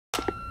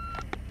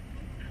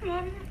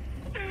Mom,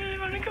 I really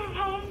want to go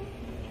home.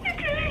 It's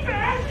really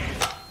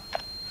bad.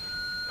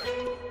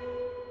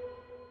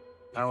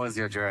 How was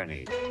your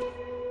journey?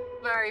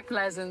 Very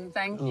pleasant,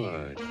 thank you.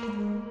 Good.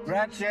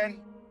 Gretchen,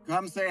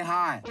 come say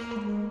hi.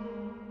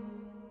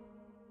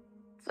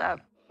 What's up?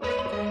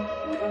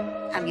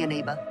 I'm your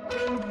neighbor.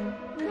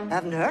 I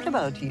haven't heard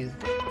about you.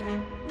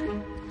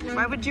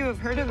 Why would you have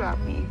heard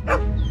about me?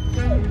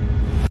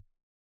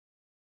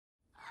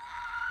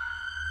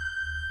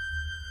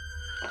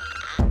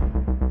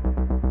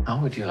 How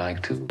would you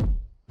like to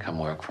come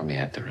work for me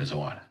at the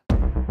resort?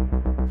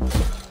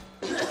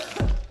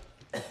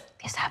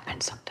 This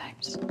happens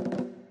sometimes.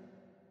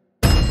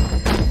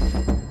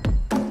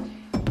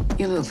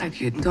 You look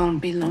like you don't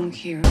belong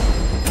here.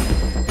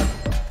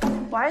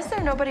 Why is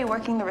there nobody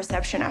working the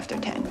reception after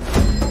 10?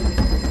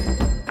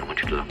 I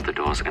want you to lock the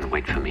doors and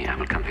wait for me. I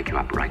will come pick you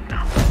up right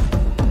now.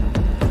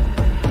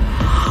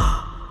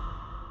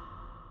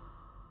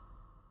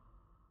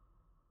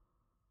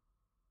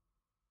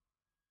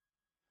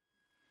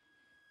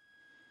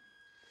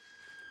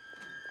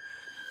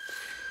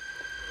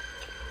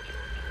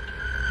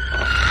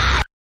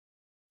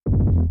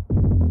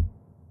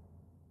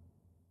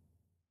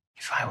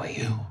 If I were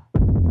you,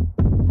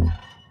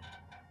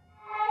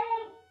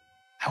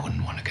 I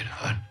wouldn't want to get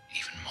hurt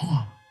even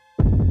more.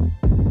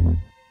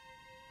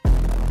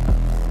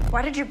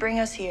 Why did you bring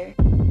us here?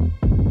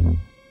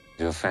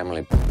 Your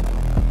family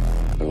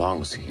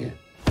belongs here.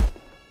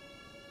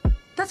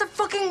 That's a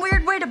fucking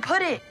weird way to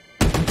put it.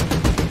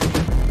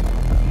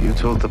 You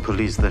told the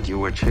police that you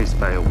were chased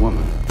by a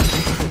woman.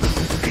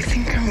 I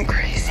think I'm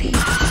crazy.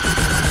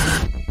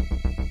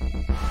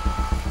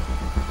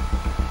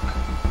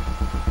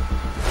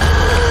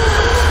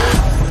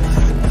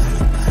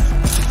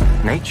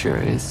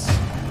 Nature is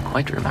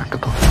quite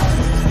remarkable.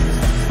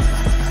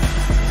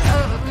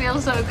 Oh, it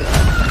feels so good.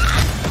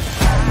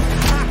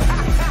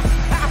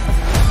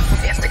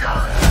 We have to go.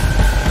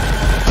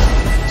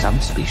 Some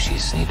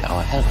species need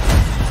our help.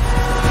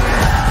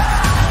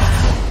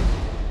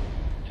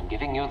 I'm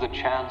giving you the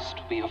chance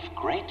to be of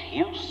great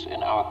use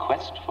in our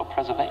quest for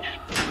preservation.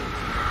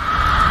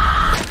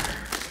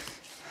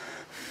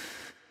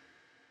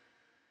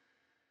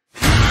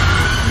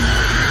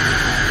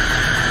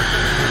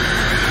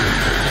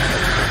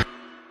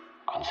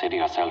 Consider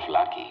yourself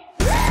lucky.